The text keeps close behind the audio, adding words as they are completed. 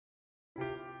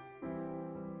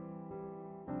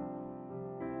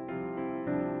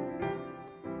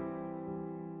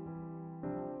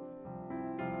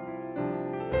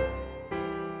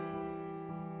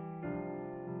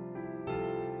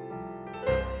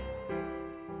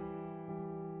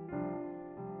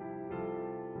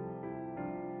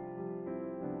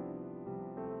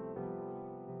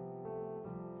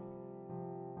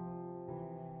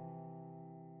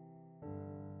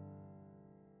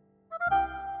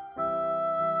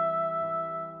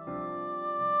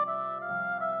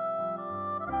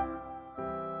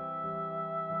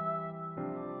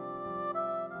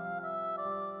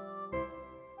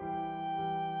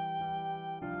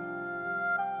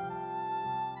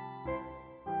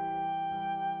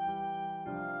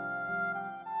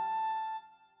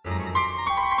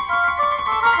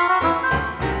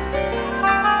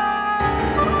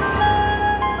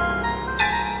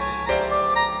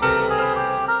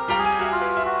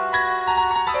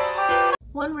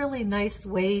One really nice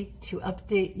way to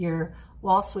update your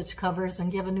wall switch covers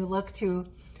and give a new look to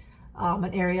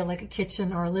an area like a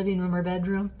kitchen or a living room or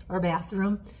bedroom or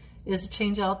bathroom is to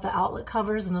change out the outlet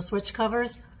covers and the switch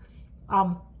covers.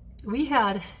 We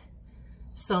had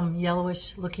some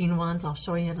yellowish looking ones, I'll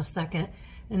show you in a second,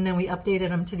 and then we updated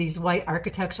them to these white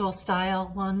architectural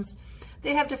style ones.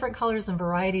 They have different colors and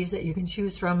varieties that you can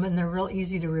choose from, and they're real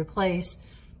easy to replace.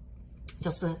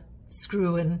 Just a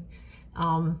screw and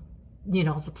you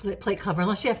know, the plate cover.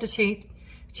 Unless you have to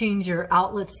change your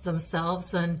outlets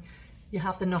themselves, then you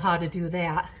have to know how to do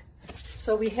that.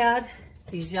 So we had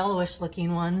these yellowish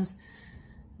looking ones.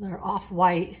 They're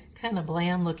off-white, kind of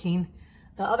bland looking.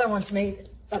 The other ones made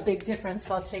a big difference,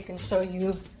 so I'll take and show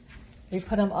you. We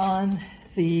put them on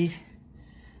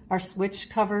our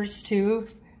switch covers too.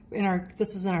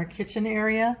 This is in our kitchen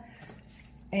area,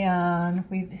 and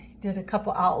we did a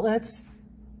couple outlets,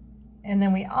 and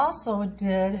then we also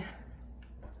did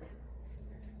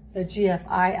the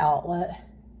GFI outlet.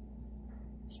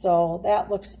 So that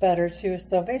looks better too.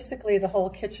 So basically the whole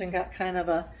kitchen got kind of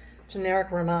a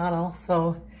generic remodel.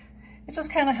 So it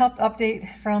just kind of helped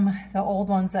update from the old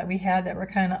ones that we had that were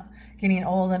kind of getting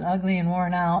old and ugly and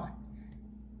worn out.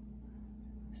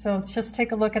 So just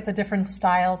take a look at the different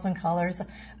styles and colors.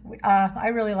 I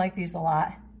really like these a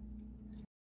lot.